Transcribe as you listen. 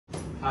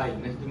Hi,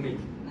 nice to meet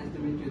you. Nice to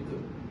meet you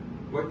too.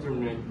 What's your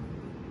name?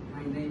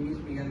 My name is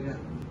Miguel Guerra.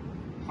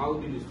 How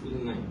do you spell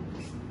the name?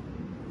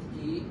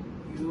 G-U-E-R-R-A.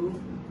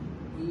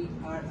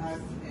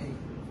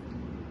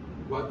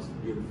 What's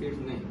your first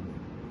name?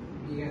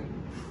 Miguel.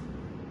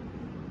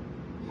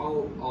 How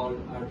old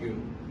are you?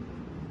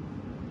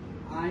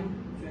 I'm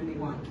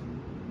 21.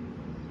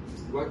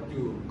 What's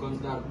your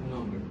contact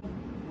number?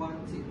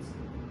 16.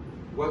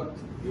 What's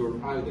your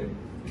address?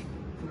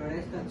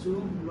 Floresta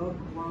 2, Block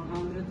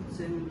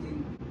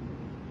 117.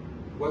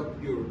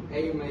 What's your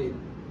email?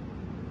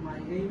 My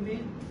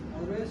email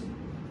address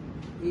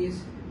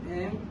is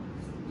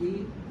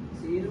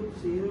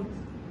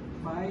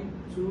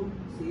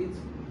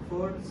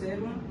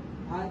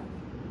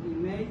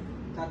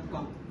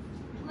mg0052647@gmail.com.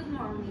 Good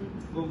morning.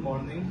 Good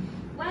morning,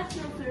 What's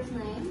your first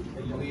name?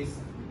 Luis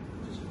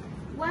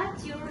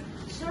What's your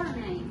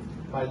surname?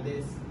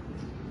 Valdez,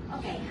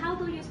 Okay, how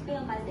do you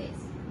spell Valdez?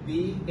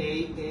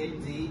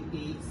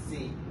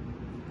 Valdec.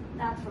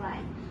 That's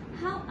right.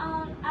 How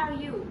old are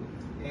you?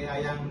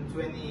 I am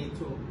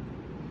 22.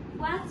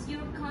 What's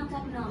your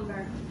contact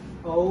number?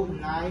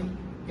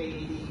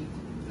 0980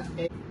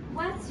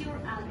 What's your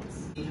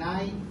address?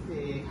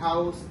 89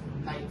 house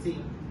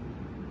 19.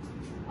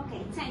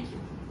 Okay, thank you.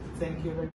 Thank you very much.